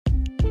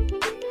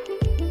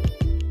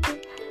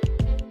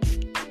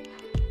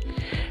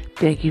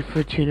Thank you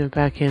for tuning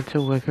back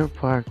into Wicker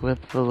Park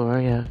with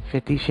Valoria,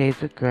 50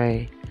 Shades of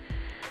Grey.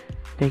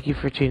 Thank you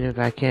for tuning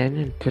back in,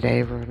 and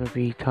today we're going to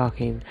be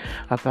talking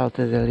about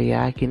the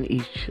Zodiac and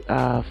each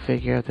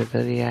figure of the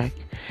Zodiac.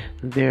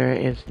 There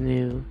is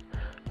new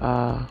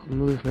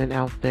movement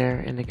out there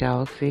in the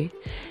galaxy,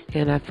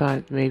 and I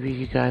thought maybe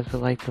you guys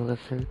would like to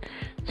listen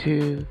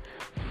to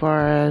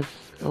far as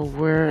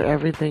where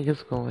everything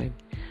is going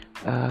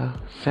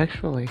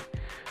sexually.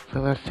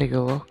 So let's take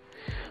a look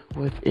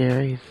with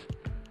Aries.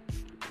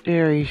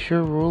 Aries,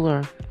 your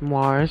ruler,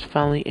 Mars,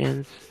 finally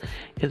ends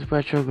its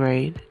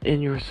retrograde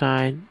in your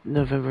sign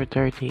November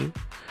 13th,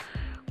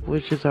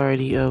 which is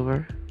already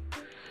over.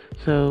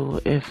 So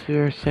if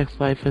your sex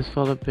life has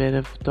felt a bit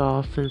of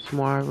dull since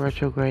Mars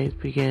retrogrades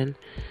begin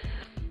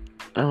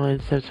on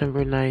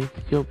September 9th,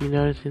 you'll be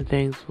noticing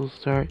things will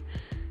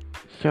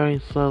starting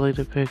slowly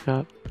to pick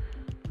up.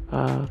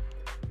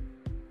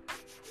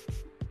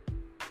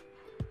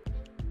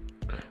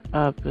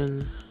 Up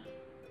in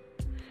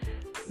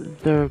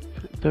their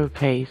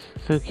pace.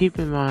 So keep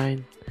in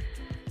mind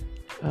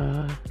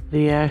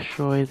the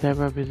asteroid that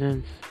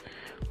represents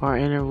our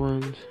inner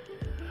wounds,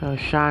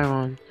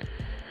 Chiron,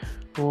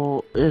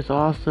 is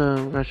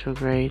also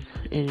retrograde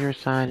in your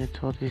sign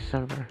until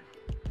December.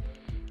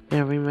 It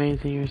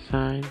remains in your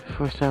sign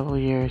for several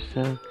years,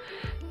 so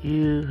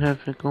you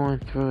have been going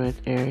through it,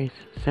 Aries.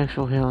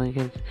 Sexual healing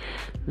is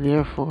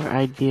therefore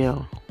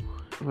ideal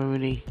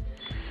remedy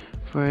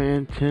for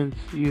intense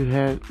you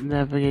have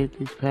navigated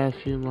these past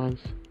few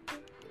months.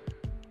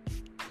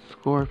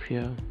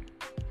 Scorpio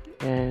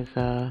as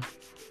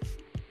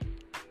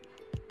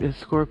it's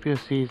Scorpio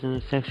season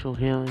of sexual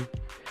healing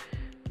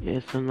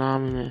is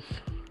synonymous.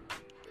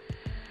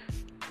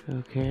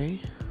 Okay,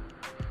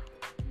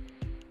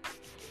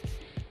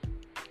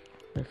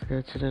 let's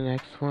go to the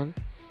next one.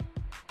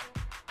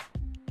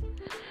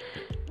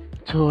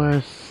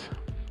 Taurus,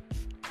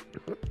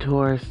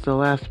 the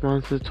last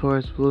months of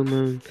Taurus blue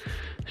moon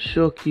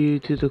shook you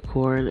to the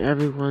core, and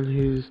everyone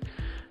who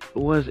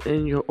was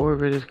in your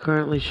orbit is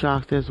currently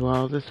shocked as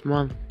well. This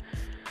month,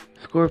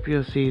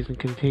 Scorpio season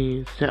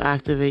continues to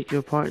activate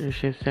your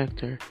partnership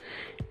sector,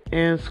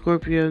 and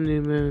Scorpio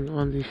new moon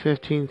on the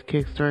 15th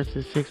kickstarts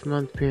a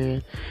 6-month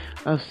period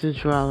of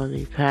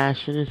sensuality,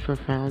 passion, and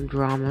profound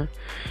drama,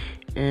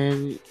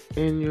 and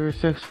in your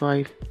sex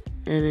life.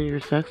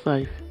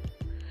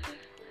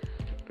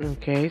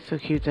 Okay, so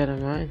keep that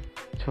in mind,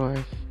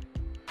 Taurus.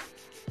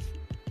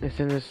 It's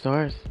in the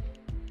stars.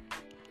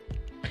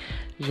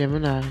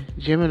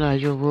 Gemini,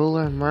 your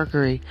ruler,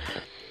 Mercury,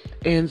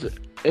 ends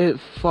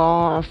its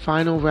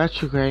final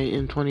retrograde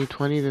in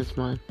 2020 this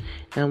month.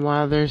 And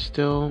while there's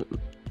still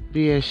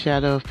be a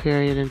shadow of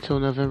period until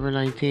November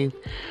 19th,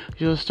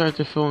 you'll start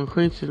to feel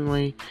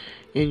increasingly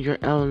in your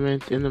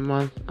element in the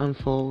month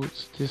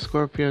unfolds. The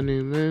Scorpio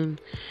new moon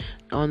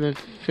on the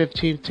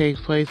 15th takes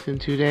place in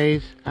 2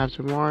 days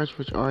after Mars,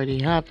 which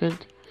already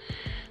happened.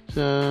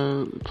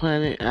 So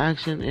planet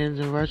action ends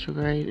in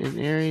retrograde in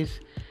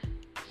Aries.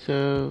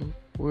 So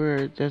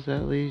where does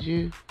that leave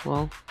you?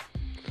 Well,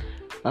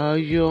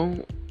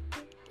 you'll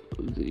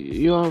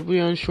be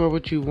unsure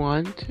what you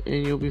want,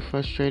 and you'll be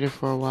frustrated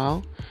for a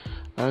while.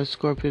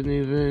 Scorpio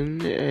new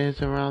moon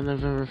is around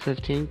November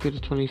 15th to the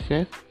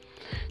 25th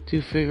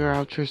to figure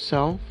out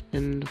yourself.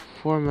 And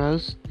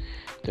foremost,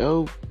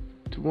 though,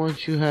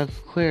 once you have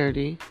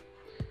clarity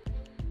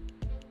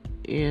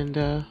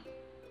and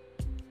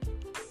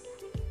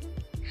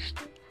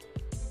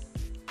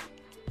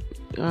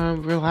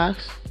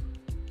relax,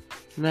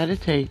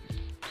 meditate,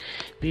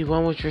 be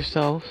one with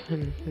yourself,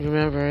 and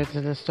remember it's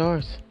in the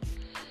stars.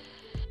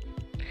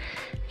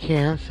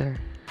 Cancer,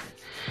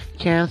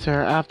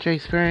 after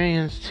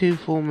experiencing 2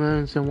 full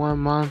moons in 1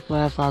 month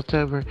last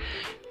October,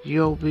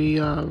 you'll be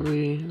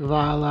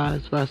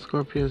revitalized by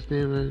Scorpio's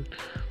new moon.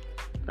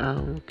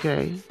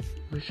 Okay,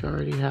 which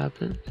already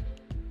happened.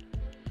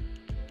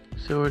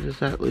 So where does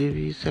that leave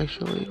you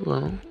sexually?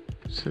 Well,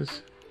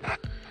 since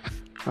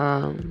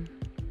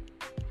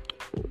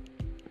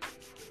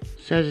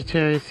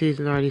Sagittarius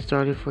season already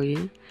started for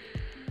you,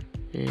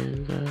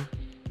 and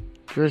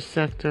your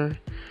sector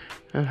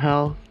of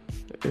health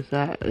is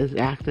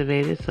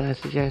activated, so I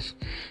suggest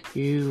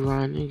you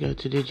run and go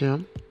to the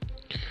gym.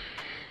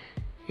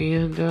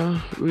 And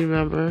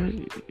remember,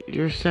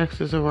 your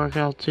sex is a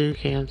workout too,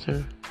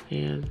 Cancer,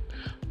 and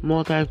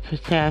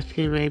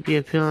multitasking may be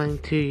appealing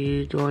to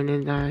you during the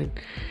 9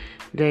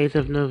 days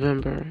of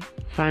November.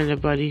 Find a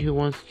buddy who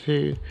wants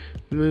to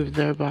move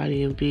their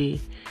body and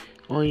be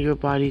on your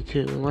body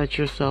too, and let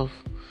yourself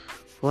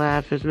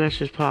laugh as much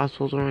as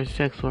possible during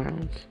sex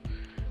rounds.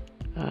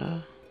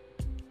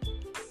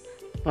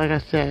 Like I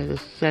said,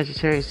 it's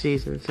Sagittarius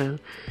season, so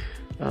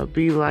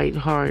be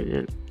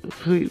lighthearted,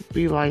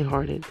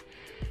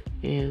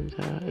 and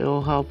it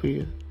will help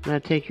you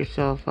not take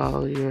yourself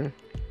out of your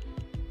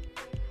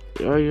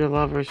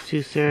lovers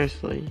too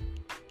seriously.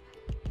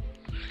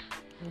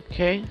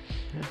 Okay,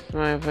 that's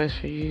my advice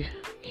for you,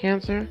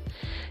 Cancer,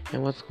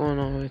 and what's going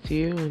on with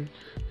you. And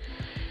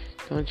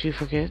don't you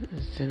forget,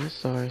 it's in the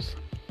stars.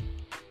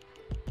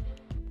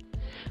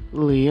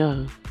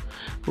 Leo,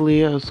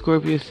 Leo,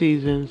 Scorpio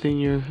season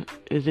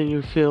is in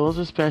your fields,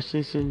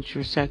 especially since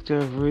your sector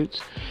of roots,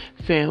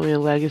 family,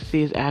 and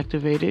legacy is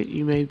activated.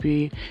 You may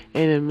be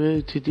in a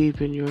mood to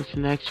deepen your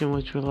connection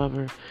with your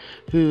lover,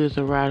 who is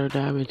a ride or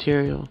die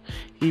material.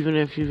 Even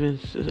if you've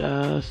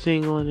been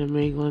single and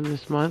mingling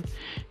this month,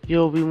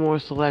 you'll be more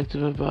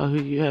selective about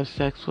who you have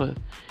sex with,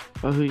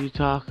 or who you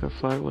talk or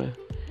flirt with.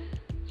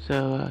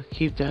 So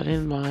keep that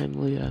in mind,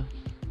 Leo.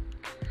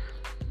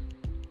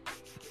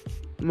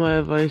 My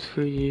advice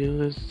for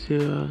you is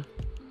to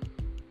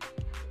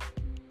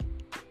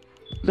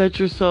let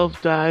yourself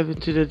dive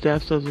into the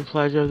depths of the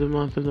pleasure of the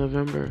month of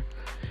November.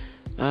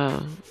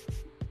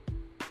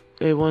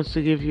 It wants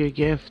to give you a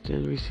gift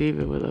and receive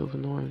it with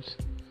open arms.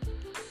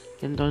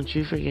 And don't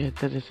you forget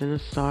that it's in the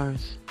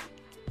stars.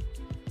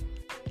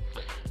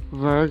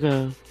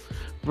 Virgo,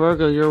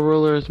 your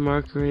ruler is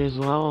Mercury as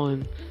well,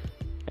 and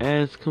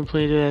as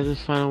completed as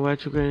its final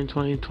retrograde in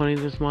 2020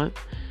 this month.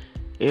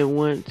 It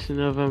went to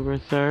November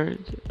 3rd,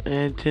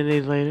 and 10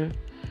 days later,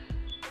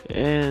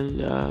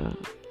 and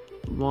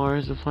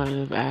Mars, the planet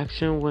of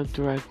action, went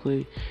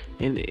directly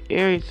in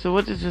Aries. So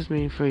what does this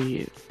mean for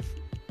you?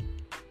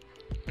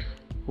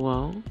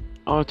 Well,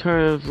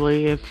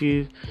 alternatively, if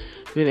you've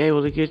been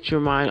able to get your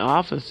mind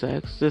off of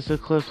sex, this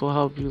eclipse will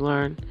help you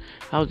learn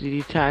how to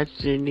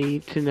detach your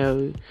need to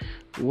know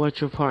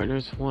what your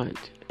partners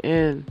want.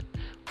 And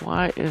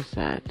why is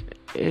that?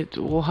 It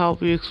will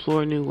help you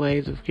explore new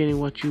ways of getting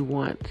what you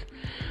want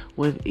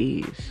with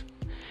ease.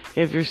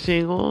 If you're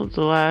single,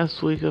 the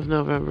last week of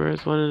November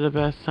is one of the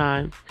best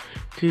times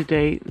to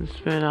date and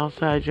spend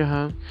outside your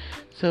home.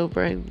 So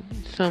bring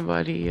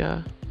somebody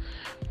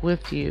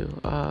with you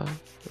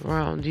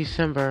around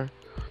December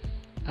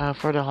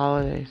for the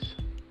holidays.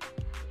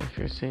 If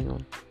you're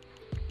single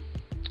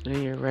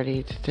and you're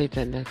ready to take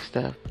that next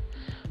step.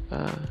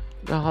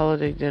 The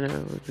holiday dinner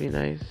would be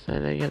nice. I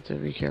know you have to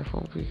be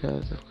careful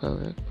because of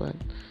COVID, but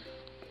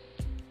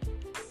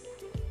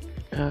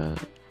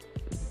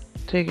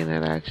taking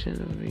that action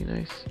would be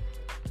nice.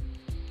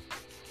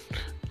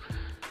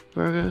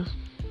 Virgo,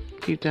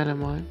 keep that in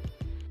mind.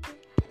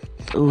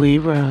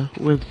 Libra,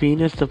 with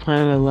Venus, the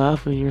planet of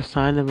love, and your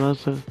sign the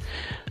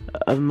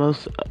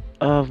most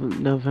of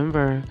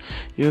November,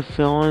 you're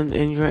feeling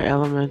in your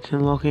element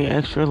and looking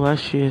extra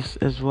luscious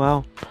as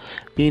well.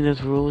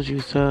 Venus rules you,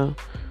 so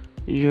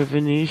your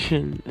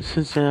Venetian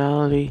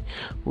sensuality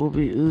will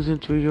be oozing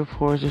through your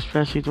pores,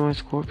 especially during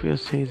Scorpio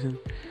season.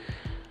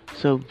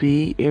 So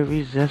be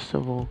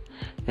irresistible.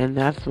 And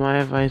that's my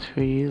advice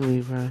for you,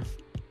 Libra.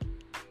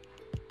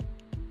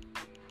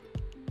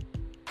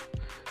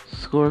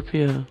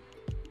 Scorpio,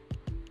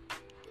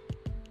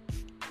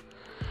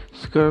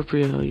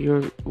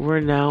 we're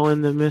now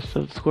in the midst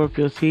of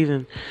Scorpio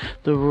season.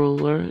 Your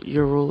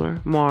ruler,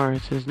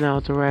 Mars, is now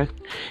direct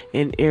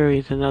in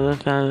Aries, another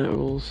sign that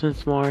rules,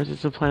 since Mars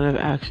is a planet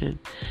of action.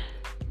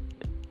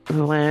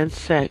 Land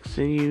sex,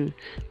 and you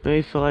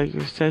may feel like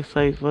your sex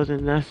life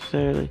wasn't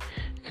necessarily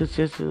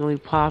consistently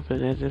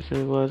popping as if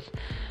it was.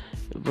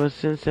 But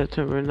since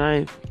September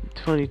 9th,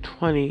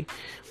 2020,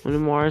 when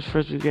Mars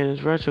first began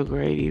its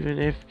retrograde, even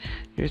if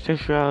your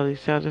sexuality is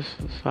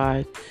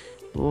satisfied,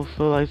 it will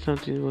feel like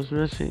something was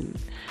missing.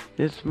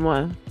 This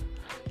month,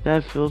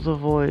 that fills the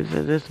voids,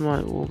 and this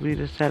month will be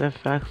the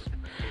satisfaction,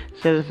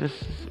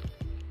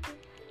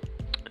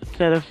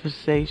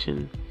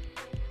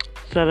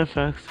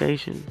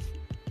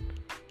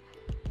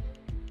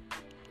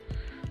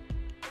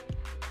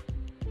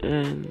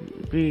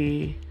 and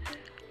be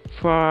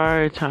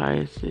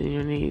prioritized in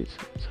your needs.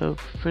 So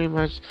pretty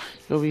much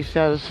you'll be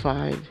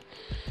satisfied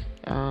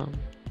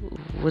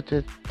with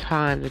the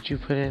time that you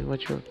put in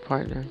with your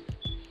partner.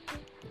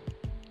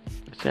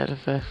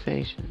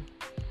 Satisfaction.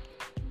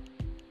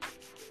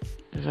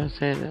 If I'm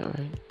saying that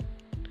right.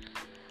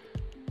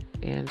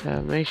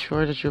 And make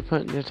sure that you're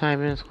putting your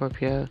time in,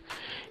 Scorpio.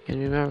 And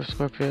remember,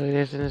 Scorpio, it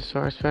is in the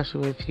store,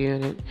 especially with you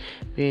and it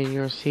being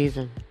your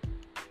season.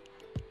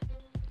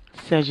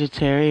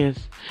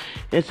 Sagittarius,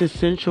 it's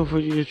essential for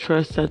you to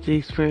trust that the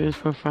experience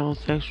profound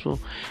sexual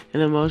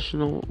and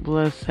emotional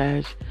bliss,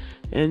 Sag,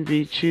 and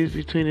choose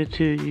between the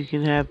two. You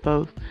can have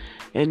both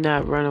and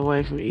not run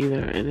away from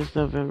either. And it's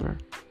November.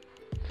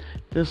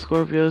 The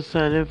Scorpio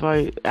Sun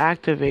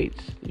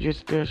activates your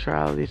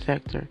spirituality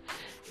sector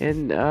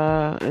and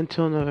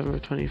until November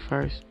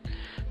 21st.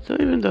 So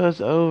even though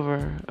it's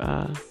over,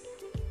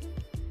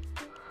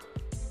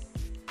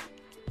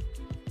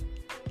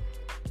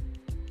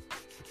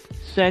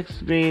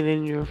 sex being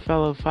in your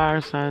fellow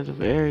fire signs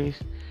of Aries,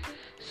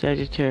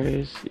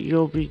 Sagittarius,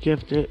 you'll be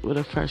gifted with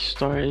a fresh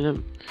start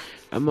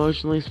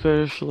emotionally,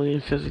 spiritually,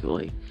 and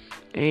physically.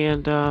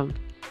 And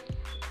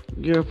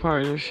your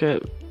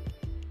partnership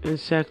in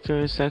sector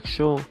and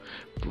sexual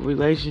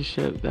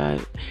relationship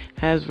that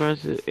has run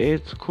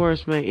its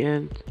course may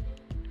end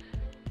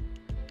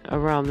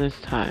around this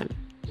time.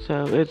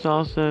 So it's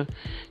also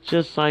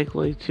just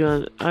likely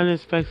to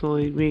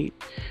unexpectedly meet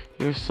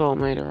your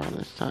soulmate around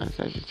this time,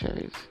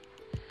 Sagittarius.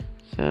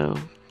 So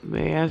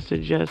may I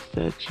suggest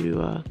that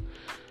you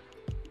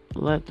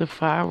let the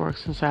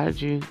fireworks inside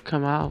you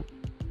come out.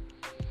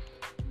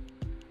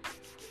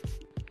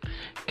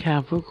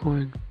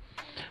 Capricorn.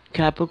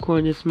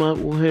 Capricorn, this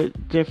month will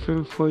hit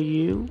different for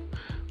you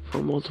for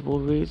multiple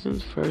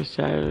reasons. First,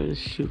 Saturn and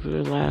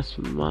Jupiter last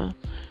month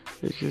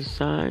is your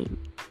sign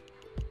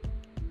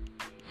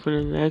for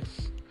the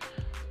next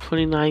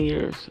 29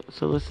 years.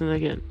 So listen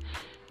again.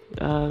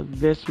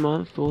 This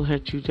month will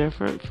hit you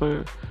different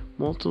for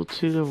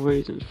multitude of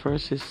reasons.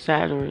 First is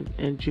Saturn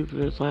and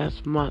Jupiter's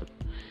last month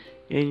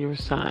in your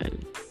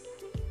sign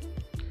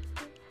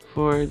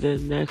for the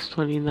next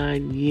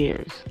 29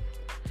 years.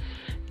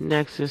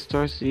 Next, it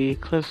starts the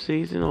eclipse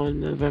season on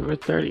November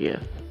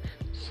 30th.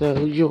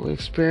 So you'll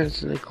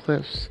experience an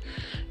eclipse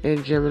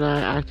in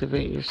Gemini,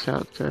 activating your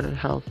sector,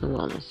 health, and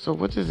wellness. So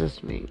what does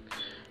this mean?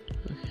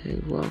 Okay,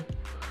 well,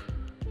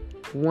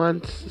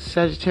 once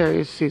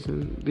Sagittarius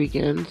season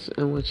begins,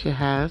 in which it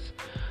has,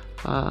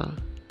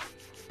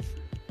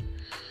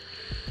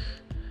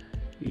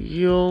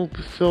 you'll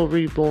feel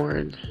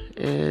reborn,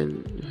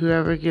 and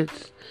whoever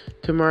gets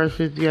to Mars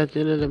with you at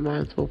the end of the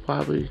month will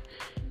probably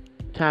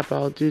tap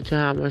out due to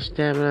how much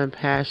stamina and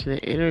passion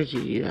and energy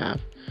you have.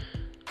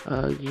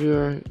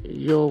 You're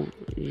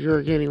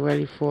getting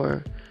ready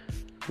for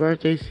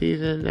birthday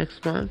season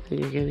next month,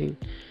 and you're getting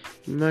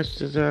much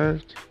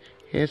deserved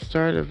head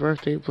start of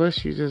birthday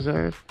bliss you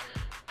deserve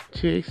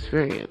to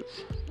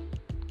experience,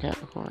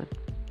 Capricorn.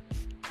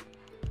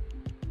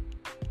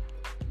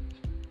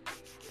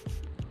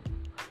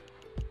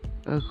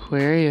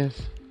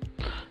 Aquarius,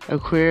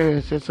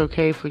 it's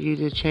okay for you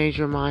to change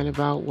your mind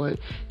about what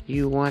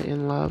you want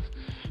in love.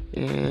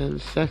 And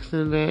sex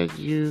in bed,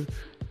 you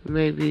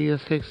may be a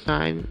fixed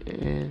sign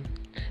and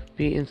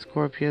be in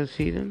Scorpio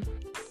season.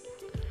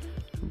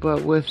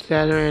 But with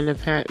Saturn and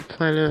the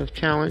planet of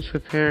challenge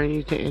preparing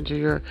you to enter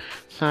your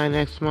sign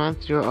next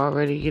month, you're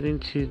already getting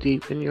too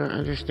deep in your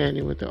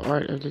understanding with the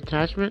art of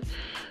detachment,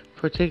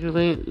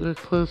 particularly with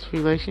close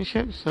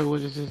relationships. So what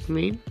does this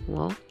mean?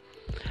 Well,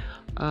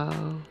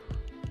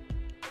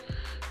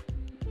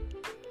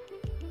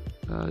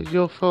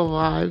 you'll feel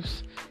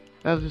vibes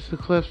of this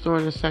eclipse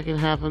during the second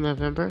half of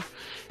November,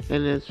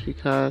 and it's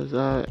because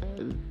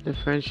the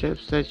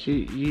friendships that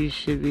you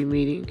should be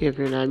meeting, if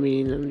you're not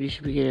meeting them, you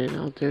should be getting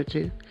out there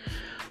too.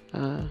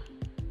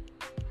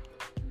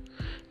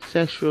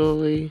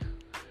 Sexually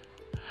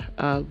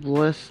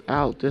bliss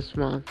out this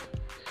month.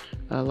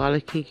 A lot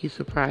of kinky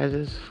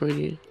surprises for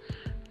you.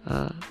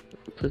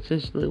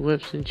 Potentially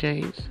whips and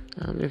chains,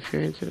 if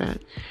you're into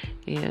that.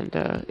 And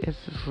it's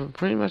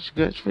pretty much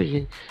good for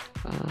you.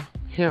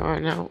 Here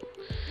on out,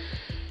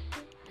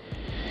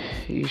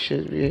 you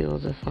should be able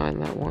to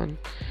find that one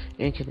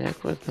and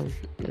connect with them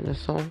in the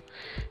soul.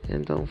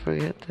 And don't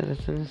forget that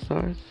it's in the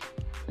stars,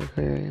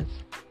 Aquarius.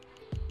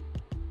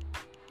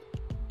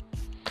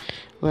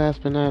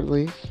 Last but not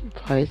least,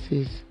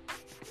 Pisces.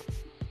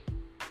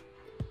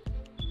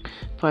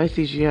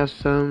 Pisces, you have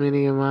so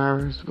many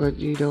admirers, but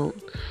you don't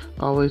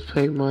always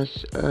pay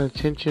much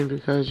attention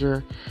because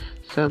you're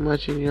so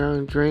much in your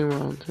own dream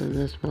world. And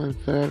this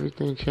month,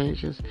 everything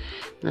changes.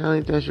 Not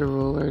only does your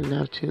ruler,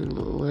 Neptune,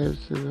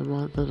 lives in the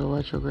month of the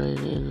retrograde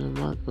and in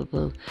the month of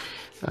both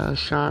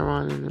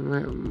Chiron and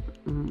the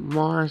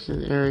Mars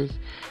and Aries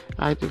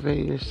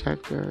activating your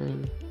sector.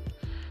 And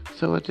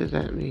so what does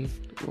that mean?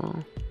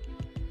 Well,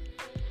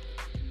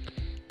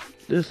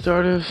 the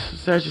start of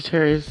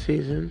Sagittarius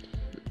season,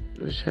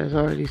 which has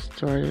already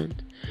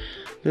started.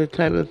 The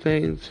type of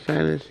things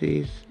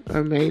fantasies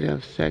are made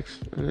of: sex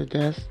on the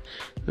desk,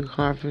 the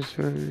conference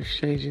room,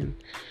 exchanging,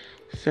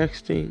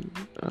 sexting,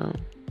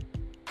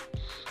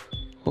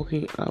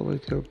 hooking up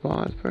with your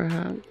boss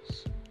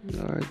perhaps,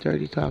 or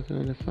dirty talking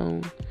on the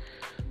phone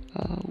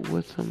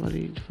with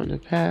somebody from the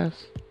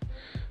past.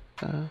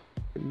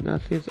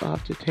 Nothing's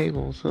off the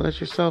table, so let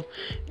yourself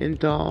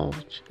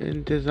indulge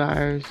in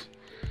desires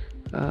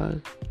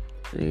and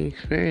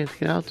experience.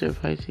 Get out there,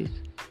 Pisces.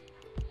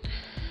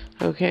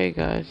 Okay,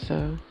 guys,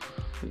 so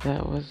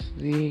that was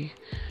the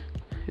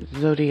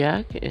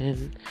Zodiac,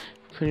 and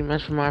pretty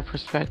much from my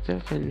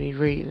perspective and me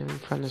reading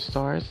from the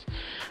stars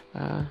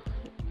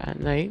at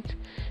night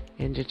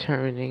and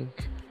determining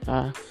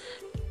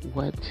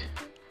what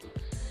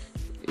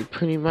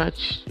pretty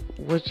much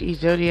which each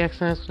Zodiac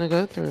sign is going to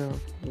go through,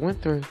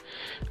 went through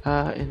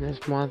in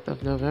this month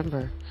of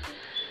November.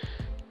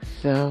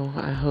 So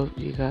I hope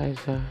you guys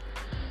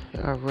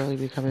are really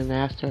becoming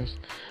masters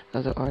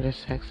of the art of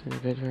sex in the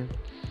bedroom.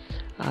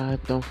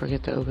 Don't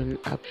forget to open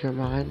up your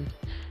mind.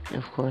 And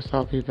of course,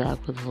 I'll be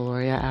back with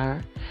Valoria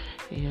Hour.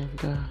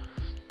 And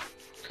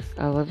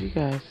I love you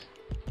guys.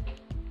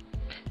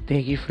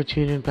 Thank you for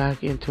tuning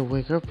back into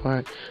Wicker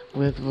Park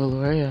with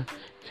Valoria,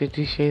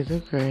 50 Shades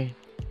of Grey,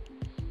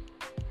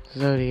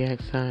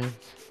 Zodiac Signs.